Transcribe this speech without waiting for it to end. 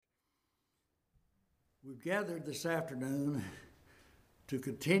We've gathered this afternoon to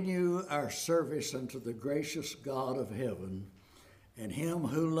continue our service unto the gracious God of heaven and Him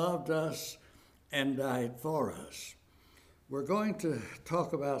who loved us and died for us. We're going to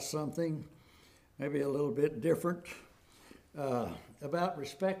talk about something maybe a little bit different, about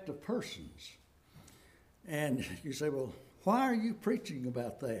respect of persons. And you say, well, why are you preaching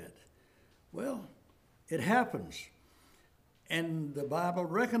about that? Well, it happens. And the Bible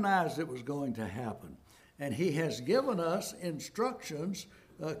recognized it was going to happen. And He has given us instructions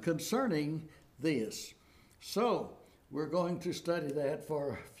concerning this. So we're going to study that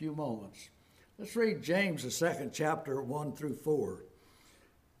for a few moments. Let's read James, the 2nd chapter, 1 through 4.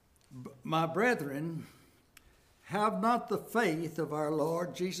 My brethren, have not the faith of our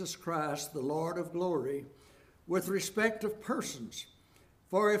Lord Jesus Christ, the Lord of glory, with respect of persons.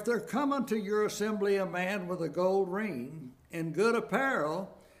 For if there come unto your assembly a man with a gold ring and good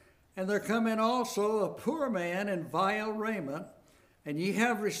apparel, and there come in also a poor man in vile raiment, and ye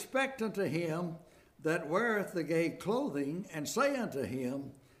have respect unto him that weareth the gay clothing, and say unto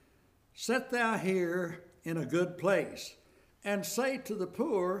him, Set thou here in a good place, and say to the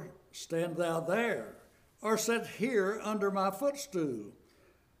poor, Stand thou there, or sit here under my footstool.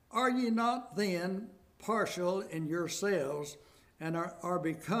 Are ye not then partial in yourselves, and are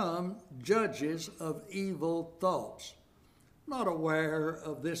become judges of evil thoughts? Not aware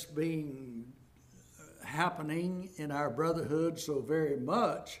of this being happening in our brotherhood so very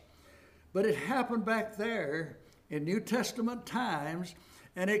much, but it happened back there in New Testament times,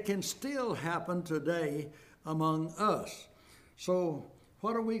 and it can still happen today among us. So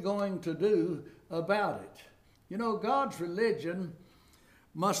what are we going to do about it? You know, God's religion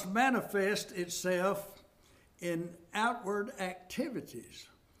must manifest itself in outward activities,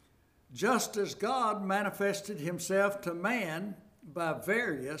 just as God manifested Himself to man by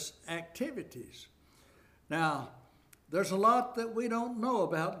various activities. Now, there's a lot that we don't know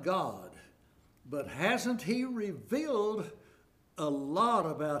about God, but hasn't He revealed a lot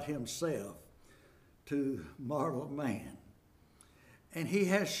about Himself to mortal man? And He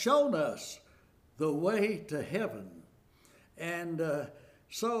has shown us the way to heaven. And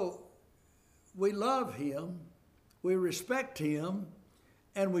so we love Him, we respect Him,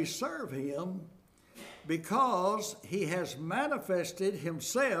 and we serve Him because He has manifested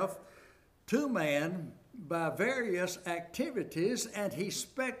Himself to man by various activities, and He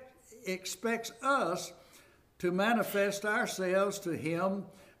expects us to manifest ourselves to Him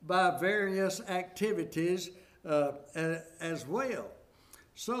by various activities as well.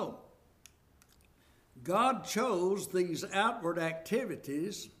 So, God chose these outward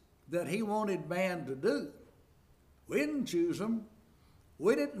activities that He wanted man to do. We didn't choose them.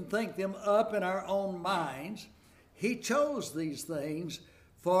 We didn't think them up in our own minds. He chose these things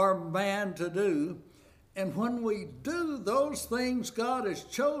for man to do. And when we do those things God has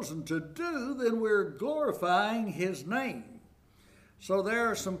chosen to do, then we're glorifying His name. So there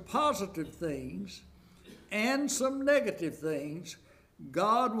are some positive things and some negative things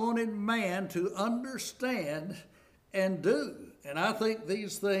God wanted man to understand and do. And I think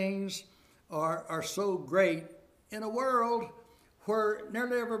these things are so great in a world where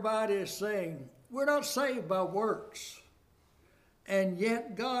nearly everybody is saying, we're not saved by works. And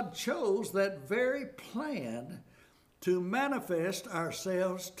yet God chose that very plan to manifest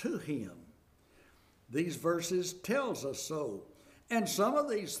ourselves to Him. These verses tells us so. And some of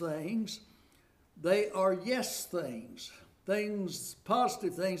these things, they are yes things,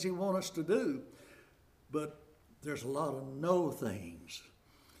 positive things He wants us to do. But there's a lot of no things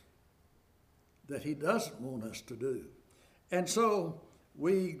that He doesn't want us to do. And so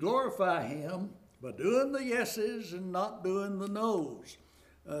we glorify Him by doing the yeses and not doing the noes.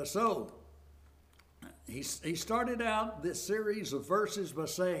 So he started out this series of verses by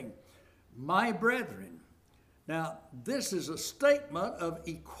saying, my brethren. Now, this is a statement of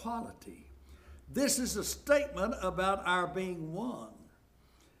equality. This is a statement about our being one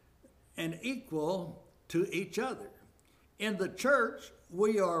and equal to each other. In the church,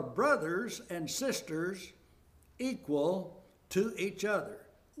 we are brothers and sisters equal to each other.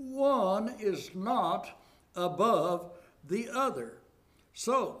 One is not above the other.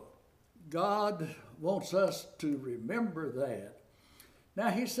 So, God wants us to remember that. Now,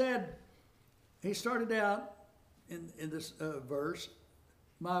 He started out in this verse,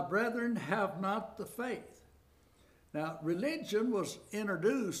 my brethren, have not the faith. Now, religion was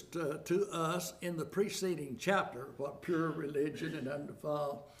introduced to us in the preceding chapter, what pure religion and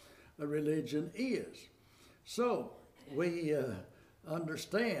undefiled religion is. So, we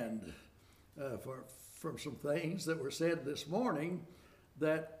understand from some things that were said this morning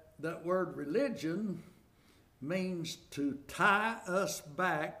that word religion means to tie us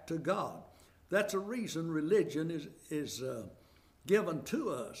back to God. That's a reason religion is given to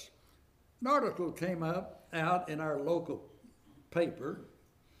us. An article came out in our local paper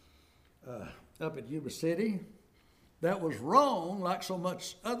up at Yuba City that was wrong, like so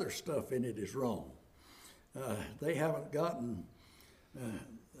much other stuff in it is wrong. They haven't gotten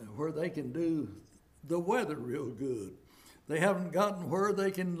where they can do the weather real good. They haven't gotten where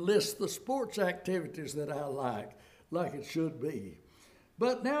they can list the sports activities that I like it should be.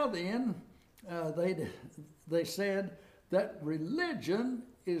 But now then, they said that religion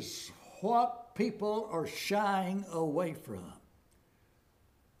is what people are shying away from.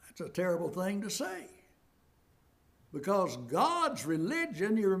 That's a terrible thing to say. Because God's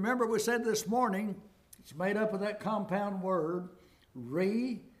religion, you remember we said this morning, it's made up of that compound word,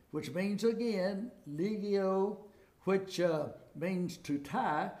 which means again, legio, which means to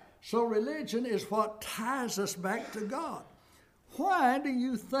tie. So religion is what ties us back to God. Why do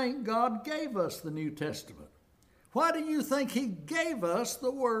you think God gave us the New Testament? Why do you think He gave us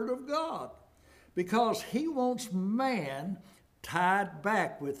the Word of God? Because He wants man tied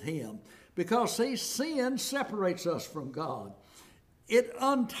back with Him. Because, see, sin separates us from God. It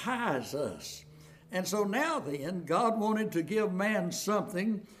unties us. And so now then, God wanted to give man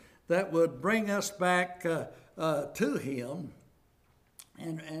something that would bring us back to Him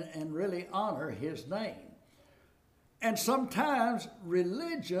and really honor His name. And sometimes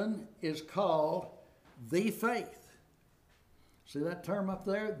religion is called the faith. See that term up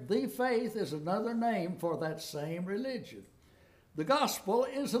there? The faith is another name for that same religion. The gospel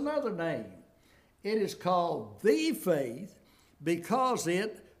is another name. It is called the faith because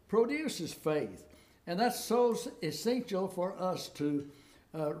it produces faith. And that's so essential for us to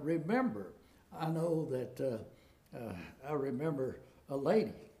remember. I know that I remember a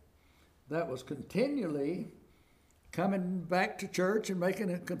lady that was continually coming back to church and making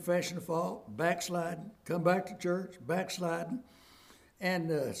a confession of fault, backsliding, come back to church, backsliding.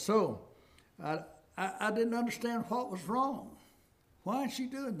 And so I didn't understand what was wrong. Why is she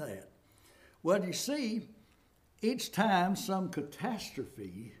doing that? Well, you see, each time some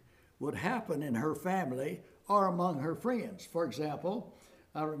catastrophe would happen in her family or among her friends. For example,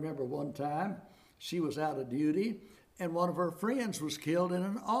 I remember one time she was out of duty and one of her friends was killed in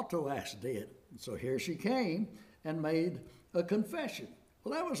an auto accident. So here she came and made a confession.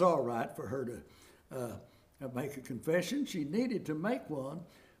 Well, that was all right for her to make a confession. She needed to make one.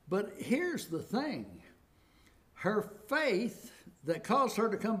 But here's the thing. Her faith that caused her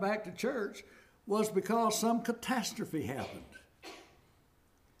to come back to church was because some catastrophe happened.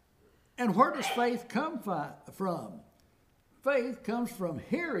 And where does faith come from? Faith comes from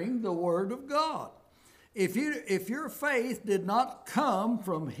hearing the Word of God. If your faith did not come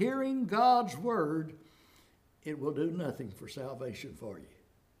from hearing God's Word, it will do nothing for salvation for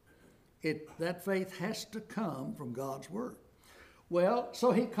you. That faith has to come from God's Word. Well,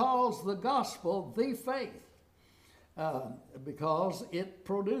 so He calls the gospel the faith because it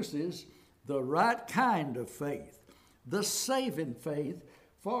produces the right kind of faith, the saving faith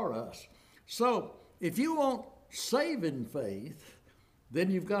for us. So if you want saving faith, then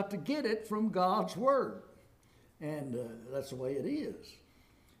you've got to get it from God's Word. And that's the way it is.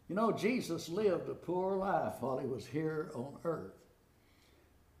 You know, Jesus lived a poor life while He was here on earth.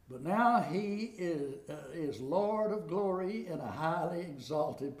 But now He is Lord of glory in a highly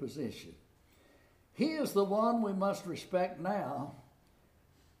exalted position. He is the one we must respect now,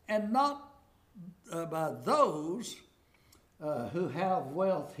 and not by those who have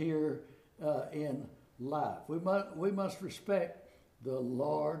wealth here in life. We must respect the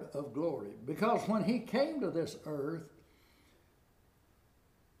Lord of glory. Because when He came to this earth,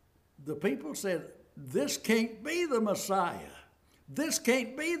 the people said, this can't be the Messiah. This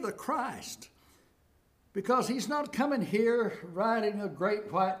can't be the Christ. Because He's not coming here riding a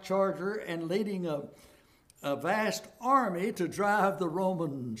great white charger and leading a vast army to drive the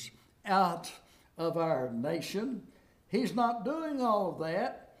Romans out of our nation. He's not doing all of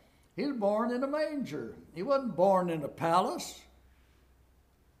that. He's born in a manger. He wasn't born in a palace.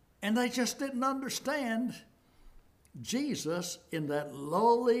 And they just didn't understand Jesus in that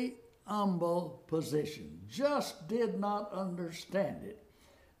lowly, humble position. Just did not understand it.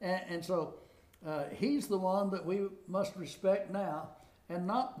 And so He's the one that we must respect now, and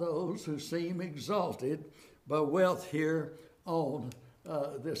not those who seem exalted by wealth here on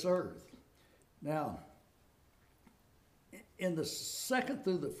this earth. Now, in the 2nd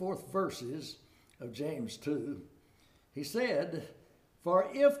through the 4th verses of James 2, he said, "For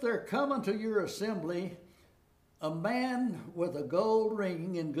if there come unto your assembly a man with a gold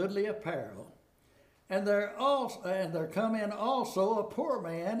ring in goodly apparel, there come in also a poor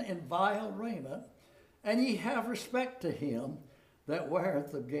man in vile raiment, and ye have respect to him that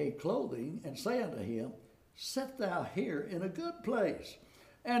weareth the gay clothing, and say unto him, Sit thou here in a good place,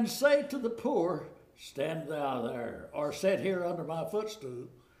 and say to the poor, Stand thou there, or sit here under my footstool.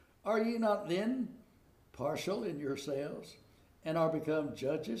 Are ye not then partial in yourselves, and are become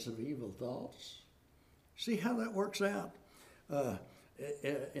judges of evil thoughts? See how that works out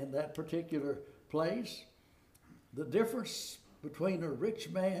in that particular place? The difference between a rich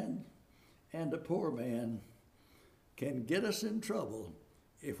man and a poor man can get us in trouble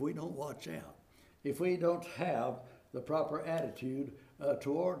if we don't watch out, if we don't have the proper attitude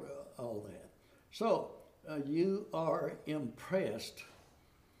toward all that. So you are impressed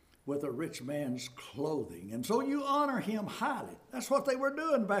with a rich man's clothing, and so you honor him highly. That's what they were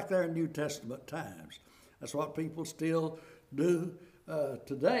doing back there in New Testament times. That's what people still do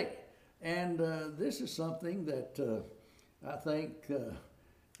today. And this is something that I think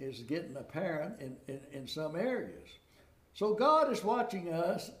is getting apparent in some areas. So God is watching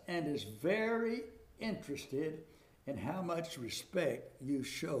us and is very interested in how much respect you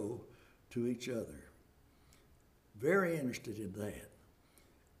show to each other. Very interested in that.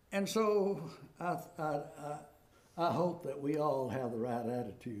 And so I hope that we all have the right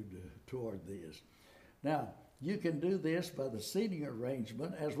attitude toward this. Now, you can do this by the seating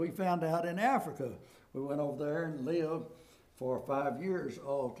arrangement, as we found out in Africa. We went over there and lived for 5 years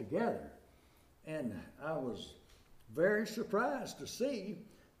altogether. And I was very surprised to see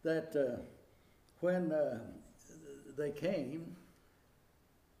that when they came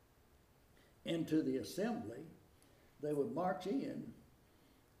into the assembly, they would march in,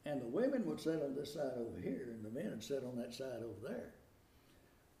 and the women would sit on this side over here, and the men would sit on that side over there.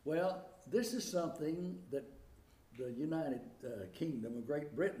 Well, this is something that the United Kingdom of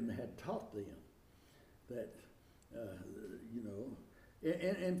Great Britain had taught them. That,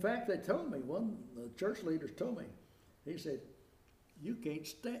 in fact, they told me, one of the church leaders told me, he said, you can't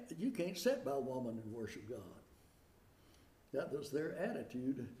sit by a woman and worship God. That was their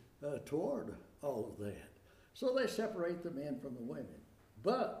attitude toward all of that. So they separate the men from the women.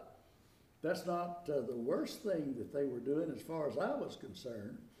 But that's not the worst thing that they were doing as far as I was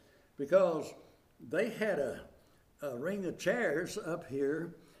concerned, because they had a ring of chairs up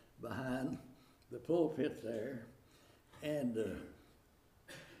here behind the pulpit there, and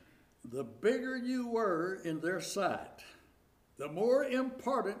the bigger you were in their sight, the more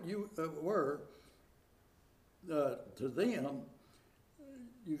important you were to them,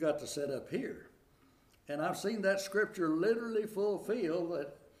 you got to sit up here. And I've seen that scripture literally fulfilled,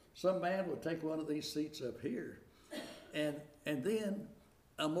 that some man would take one of these seats up here, and then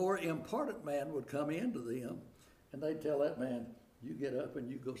a more important man would come into them, and they'd tell that man, you get up and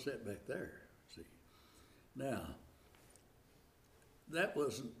you go sit back there. See, now that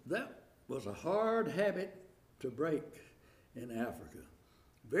was a hard habit to break in Africa,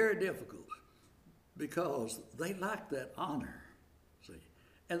 very difficult, because they liked that honor. See,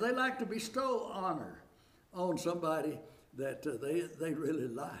 and they like to bestow honor on somebody that they really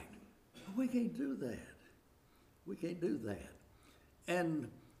like. But we can't do that. We can't do that. And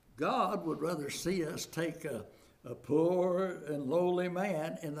God would rather see us take a poor and lowly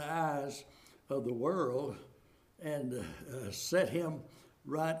man in the eyes of the world and set him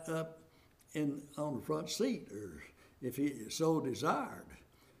right up on the front seat, or if he so desired.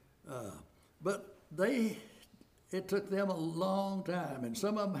 But it took them a long time, and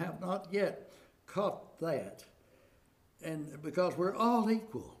some of them have not yet caught that. And because we're all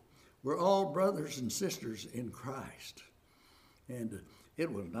equal, we're all brothers and sisters in Christ. And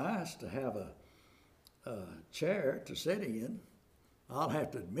it was nice to have a chair to sit in. I'll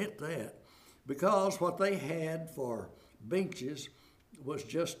have to admit that, because what they had for benches was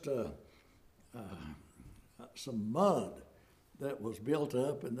just some mud that was built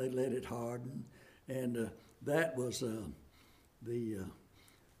up, and they let it harden, and that was the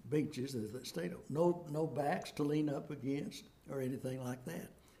benches that stayed up. No backs to lean up against or anything like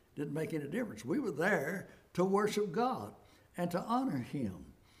that. Didn't make any difference. We were there to worship God and to honor Him,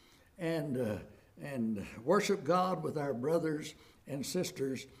 and worship God with our brothers and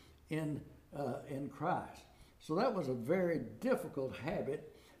sisters in Christ. So that was a very difficult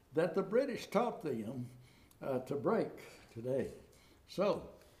habit that the British taught them to break today. So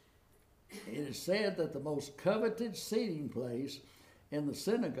it is said that the most coveted seating place in the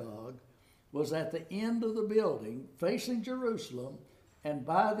synagogue was at the end of the building, facing Jerusalem, and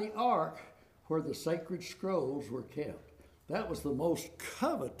by the ark where the sacred scrolls were kept. That was the most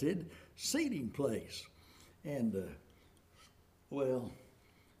coveted seating place. And,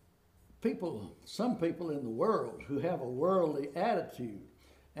 some people in the world who have a worldly attitude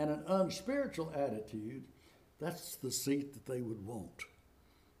and an unspiritual attitude, that's the seat that they would want.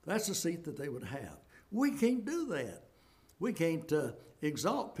 That's the seat that they would have. We can't do that. We can't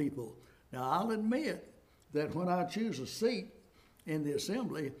exalt people. Now, I'll admit that when I choose a seat in the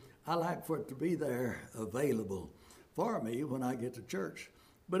assembly, I like for it to be there available for me when I get to church.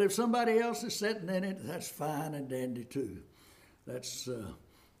 But if somebody else is sitting in it, that's fine and dandy too. That's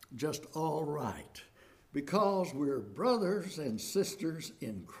just all right. Because we're brothers and sisters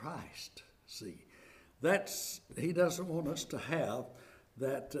in Christ, see. He doesn't want us to have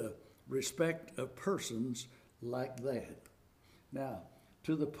that respect of persons like that. Now,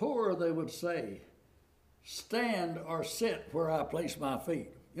 to the poor they would say, stand or sit where I place my feet.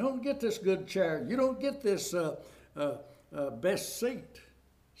 You don't get this good chair. You don't get this best seat.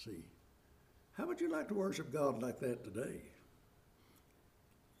 See, how would you like to worship God like that today?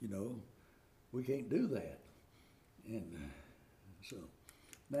 You know, we can't do that. And so,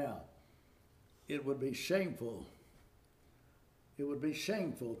 now, it would be shameful. It would be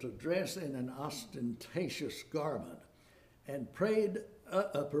shameful to dress in an ostentatious garment and parade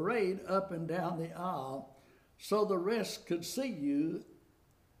up and down the aisle so the rest could see you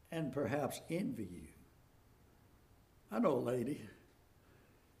and perhaps envy you. I know a lady.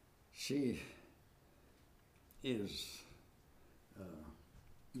 She is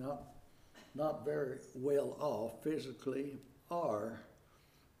not very well off physically or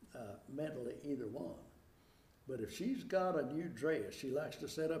mentally, either one. But if she's got a new dress, she likes to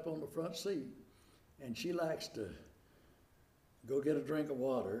sit up on the front seat, and she likes to go get a drink of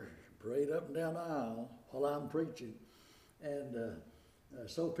water, parade up and down the aisle while I'm preaching, and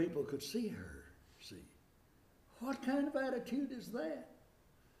so people could see her. See, what kind of attitude is that?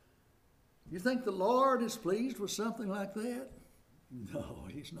 You think the Lord is pleased with something like that? No,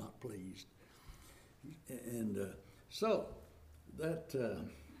 He's not pleased. And so that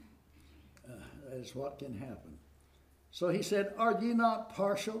is what can happen. So he said, are ye not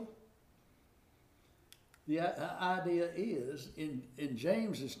partial? The idea is, in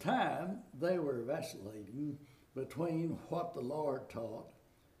James's time, they were vacillating between what the Lord taught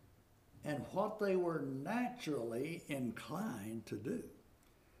and what they were naturally inclined to do.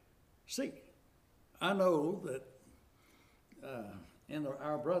 See, I know that in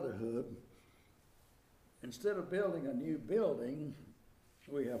our brotherhood, instead of building a new building,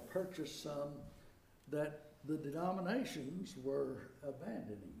 we have purchased some that the denominations were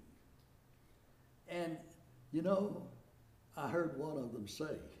abandoning. And, you know, I heard one of them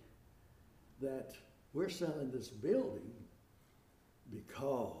say that we're selling this building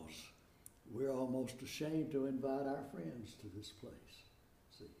because we're almost ashamed to invite our friends to this place.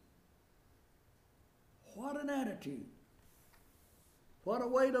 See? What an attitude. What a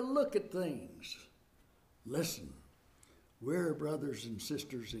way to look at things. Listen, we're brothers and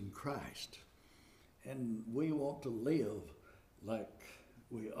sisters in Christ, and we want to live like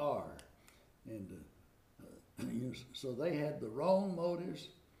we are. And so they had the wrong motives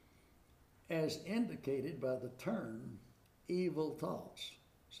as indicated by the term evil thoughts.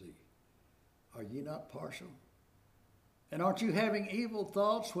 See, are ye not partial? And aren't you having evil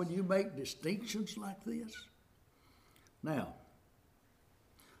thoughts when you make distinctions like this? Now,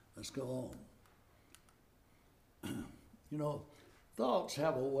 let's go on. You know, thoughts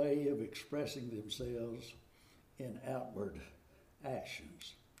have a way of expressing themselves in outward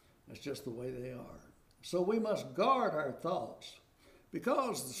actions. That's just the way they are. So we must guard our thoughts,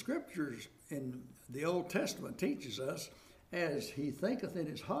 because the scriptures in the Old Testament teaches us, as he thinketh in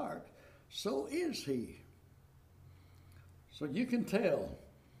his heart, so is he. So you can tell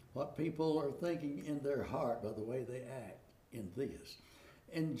what people are thinking in their heart by the way they act in this.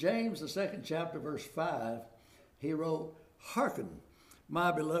 In James, the 2nd chapter, verse 5, he wrote, hearken,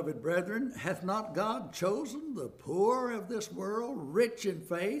 my beloved brethren, hath not God chosen the poor of this world, rich in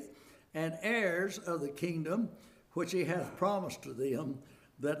faith, and heirs of the kingdom, which he hath promised to them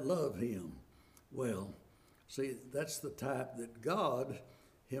that love him? Well, see, that's the type that God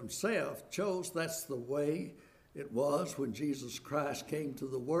himself chose. That's the way it was when Jesus Christ came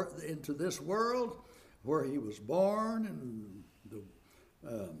to into this world, where he was born, and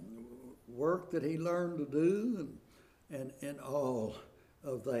the work that he learned to do, and all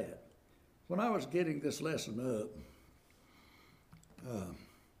of that. When I was getting this lesson up,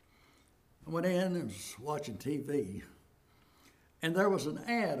 I went in and was watching TV, and there was an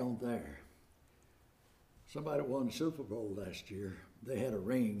ad on there. Somebody won the Super Bowl last year. They had a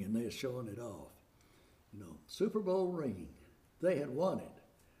ring, and they were showing it off. You know, Super Bowl ring. They had won it.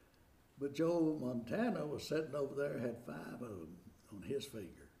 But Joe Montana was sitting over there, had 5 of them on his finger.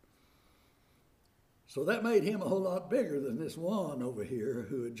 So that made him a whole lot bigger than this one over here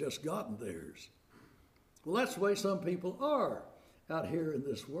who had just gotten theirs. Well, that's the way some people are out here in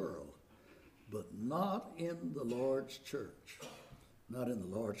this world, but not in the Lord's church. Not in the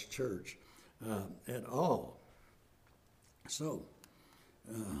Lord's church at all. So,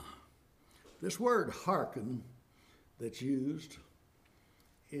 this word hearken that's used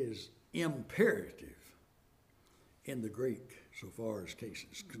is imperative in the Greek, so far as case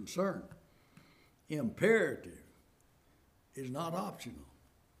is concerned. Imperative is not optional.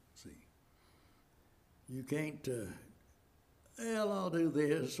 See, you can't, well, I'll do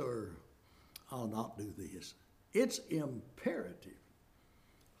this or I'll not do this. It's imperative.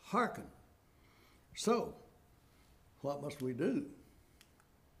 Hearken. So, what must we do?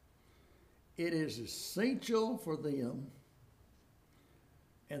 It is essential for them,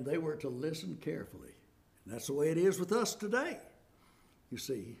 and they were to listen carefully. And that's the way it is with us today. You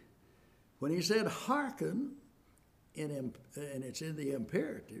see, when he said hearken, and it's in the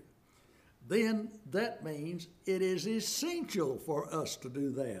imperative, then that means it is essential for us to do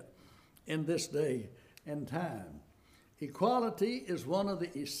that in this day and time. Equality is one of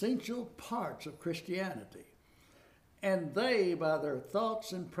the essential parts of Christianity. And they, by their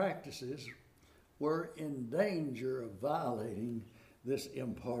thoughts and practices, were in danger of violating this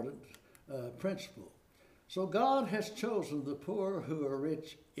important principle. So God has chosen the poor who are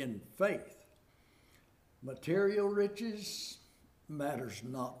rich in faith. Material riches matters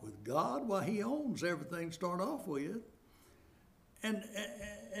not with God. Why, he owns everything to start off with. And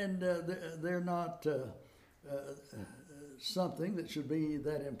they're not something that should be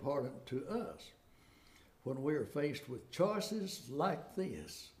that important to us. When we are faced with choices like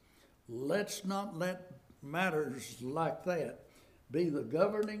this, let's not let matters like that be the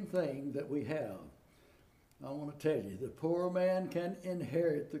governing thing that we have. I want to tell you, the poor man can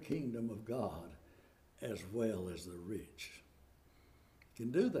inherit the kingdom of God as well as the rich.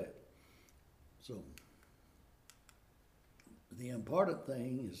 Can do that. So, the important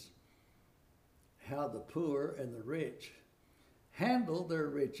thing is how the poor and the rich handle their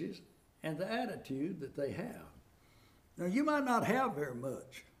riches and the attitude that they have. Now, you might not have very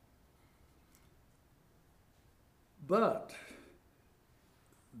much, but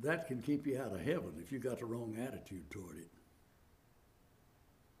that can keep you out of heaven if you got the wrong attitude toward it.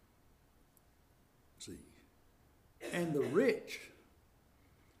 See? And the rich,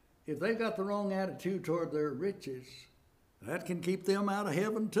 if they got the wrong attitude toward their riches, that can keep them out of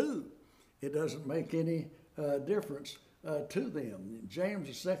heaven too. It doesn't make any difference to them. In James,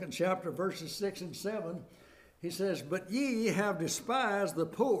 the 2nd chapter, verses 6 and 7, he says, "But ye have despised the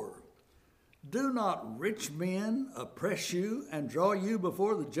poor. Do not rich men oppress you and draw you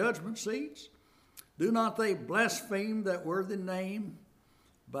before the judgment seats? Do not they blaspheme that worthy name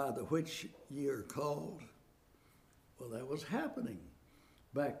by the which ye are called?" Well, that was happening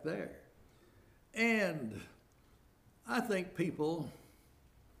back there. And I think people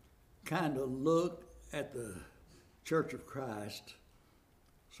kind of look at the Church of Christ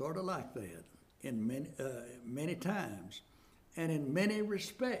sort of like that in many times and in many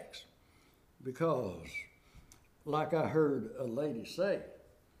respects, because like I heard a lady say,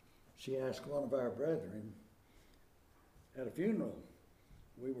 she asked one of our brethren at a funeral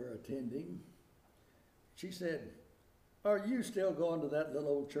we were attending, she said, "Are you still going to that little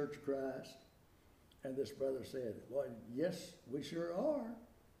old Church of Christ?" And this brother said, "Well, yes, we sure are."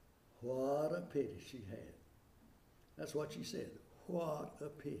 What a pity she had. That's what she said. What a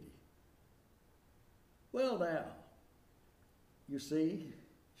pity. Well, now, you see,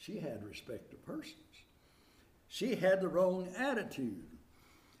 she had respect of persons. She had the wrong attitude.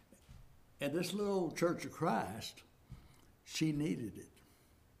 And this little old Church of Christ, she needed it.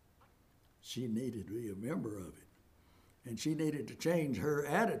 She needed to be a member of it. And she needed to change her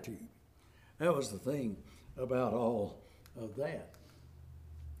attitude. That was the thing about all of that.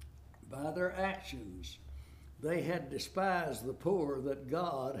 By their actions, they had despised the poor that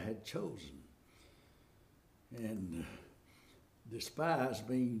God had chosen. And despise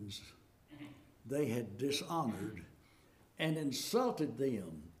means they had dishonored and insulted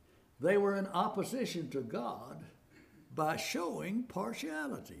them. They were in opposition to God by showing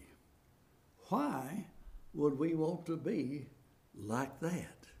partiality. Why would we want to be like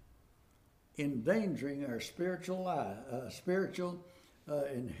that? Endangering our spiritual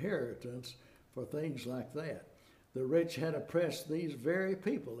inheritance for things like that. The rich had oppressed these very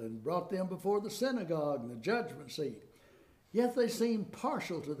people and brought them before the synagogue and the judgment seat. Yet they seemed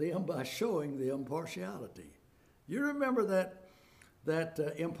partial to them by showing them partiality. You remember that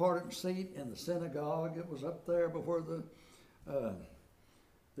important seat in the synagogue? It was up there before the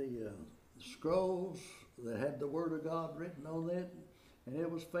scrolls that had the Word of God written on it, and it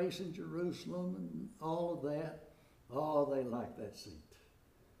was facing Jerusalem and all of that. Oh, they liked that seat.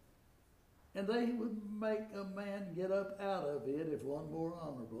 And they would make a man get up out of it if one more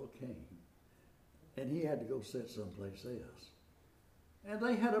honorable came. And he had to go sit someplace else. And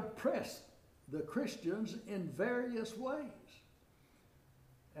they had oppressed the Christians in various ways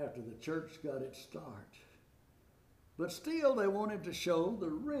after the church got its start. But still they wanted to show the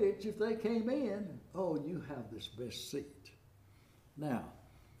rich, if they came in, oh, you have this best seat. Now,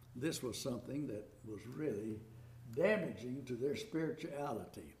 this was something that was really damaging to their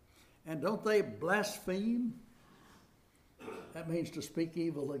spirituality. And don't they blaspheme? That means to speak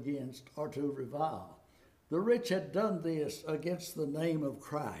evil against or to revile. The rich had done this against the name of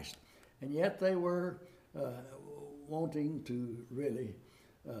Christ, and yet they were wanting to really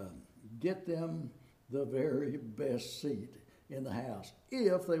get them the very best seat in the house,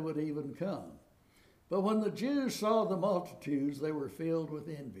 if they would even come. But when the Jews saw the multitudes, they were filled with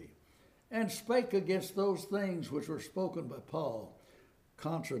envy, and spake against those things which were spoken by Paul,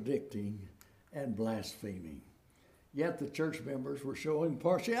 contradicting and blaspheming. Yet the church members were showing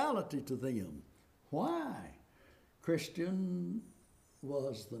partiality to them. Why? Christian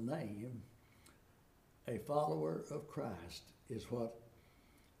was the name. A follower of Christ is what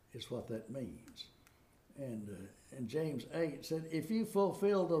that means. And James 8 said, if you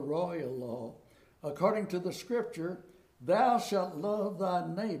fulfill the royal law, according to the scripture, thou shalt love thy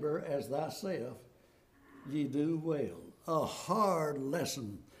neighbor as thyself, ye do well. A hard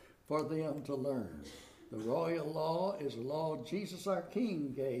lesson for them to learn. The royal law is a law Jesus our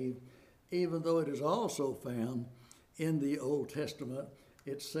King gave, even though it is also found in the Old Testament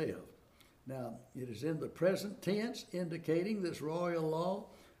itself. Now, it is in the present tense, indicating this royal law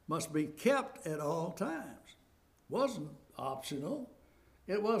must be kept at all times. It wasn't optional.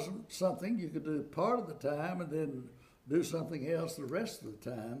 It wasn't something you could do part of the time and then do something else the rest of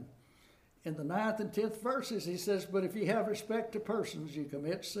the time. In the 9th and 10th verses, he says, but if ye have respect to persons, you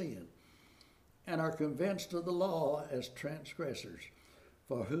commit sin, and are convinced of the law as transgressors.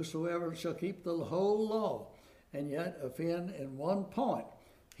 For whosoever shall keep the whole law, and yet offend in one point,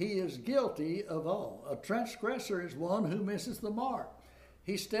 he is guilty of all. A transgressor is one who misses the mark.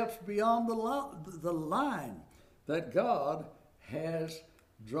 He steps beyond the line that God has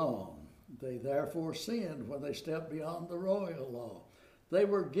drawn. They therefore sinned when they stepped beyond the royal law. They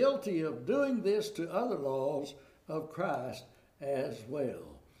were guilty of doing this to other laws of Christ as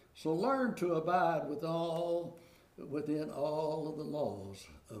well. So learn to abide within all of the laws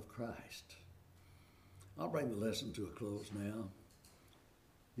of Christ. I'll bring the lesson to a close now.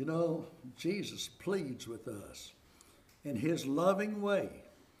 You know, Jesus pleads with us in his loving way.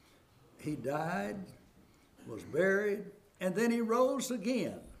 He died, was buried, and then he rose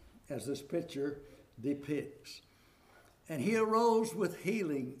again, as this picture depicts. And he arose with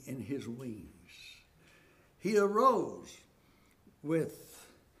healing in his wings. He arose with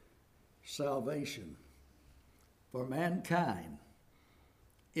salvation for mankind.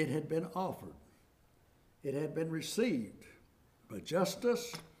 It had been offered. It had been received by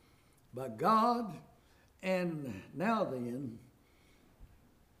justice, by God, and now then,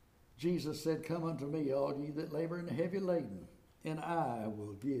 Jesus said, come unto me, all ye that labor and are heavy laden, and I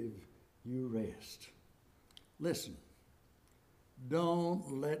will give you rest. Listen,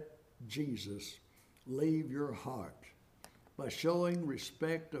 don't let Jesus leave your heart by showing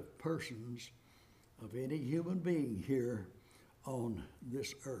respect of persons, of any human being here on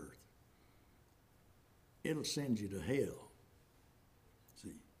this earth. It'll send you to hell.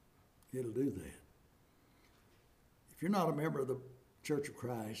 See, it'll do that. If you're not a member of the Church of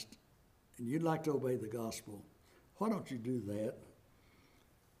Christ and you'd like to obey the gospel, why don't you do that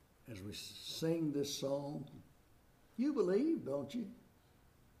as we sing this song? You believe, don't you?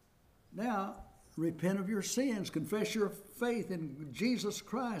 Now, repent of your sins, confess your faith in Jesus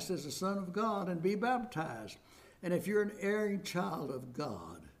Christ as the Son of God, and be baptized. And if you're an erring child of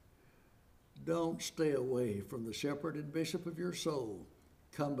God, don't stay away from the shepherd and bishop of your soul.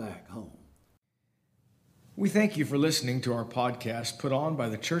 Come back home. We thank you for listening to our podcast put on by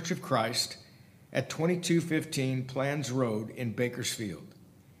the Church of Christ at 2215 Plans Road in Bakersfield.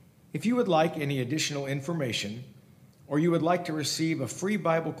 If you would like any additional information, or you would like to receive a free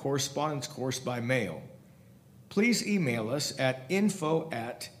Bible correspondence course by mail, please email us at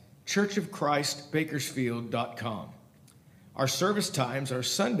info@churchofchristbakersfield.com. Our service times are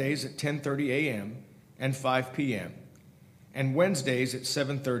Sundays at 10:30 a.m. and 5 p.m., and Wednesdays at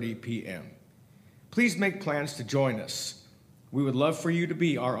 7:30 p.m. Please make plans to join us. We would love for you to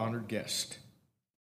be our honored guest.